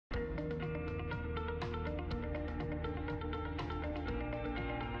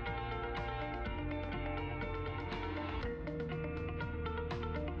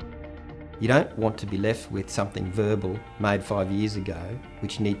You don't want to be left with something verbal made 5 years ago,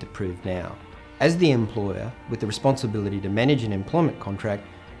 which you need to prove now. As the employer, with the responsibility to manage an employment contract,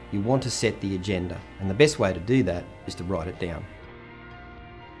 you want to set the agenda, and the best way to do that is to write it down.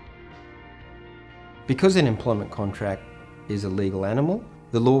 Because an employment contract is a legal animal,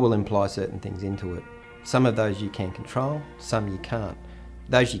 the law will imply certain things into it. Some of those you can control, some you can't.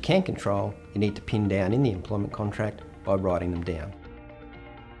 Those you can control, you need to pin down in the employment contract by writing them down.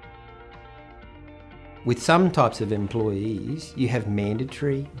 With some types of employees, you have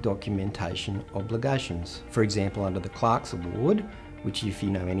mandatory documentation obligations. For example, under the Clerks Award, which if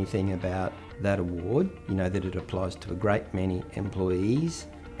you know anything about that award, you know that it applies to a great many employees,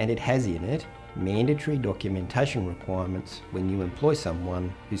 and it has in it mandatory documentation requirements when you employ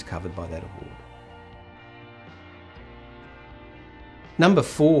someone who's covered by that award. Number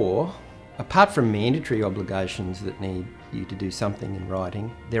 4, apart from mandatory obligations that need you to do something in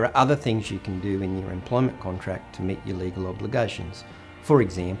writing, there are other things you can do in your employment contract to meet your legal obligations. For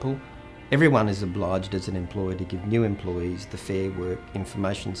example, everyone is obliged as an employer to give new employees the Fair Work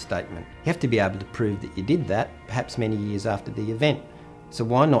Information Statement. You have to be able to prove that you did that, perhaps many years after the event. So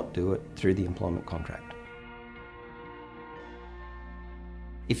why not do it through the employment contract?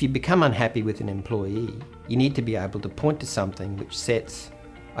 If you become unhappy with an employee, you need to be able to point to something which sets,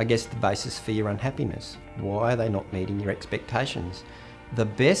 I guess, the basis for your unhappiness. Why are they not meeting your expectations? The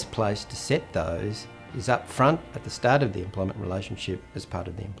best place to set those is up front at the start of the employment relationship as part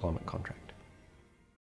of the employment contract.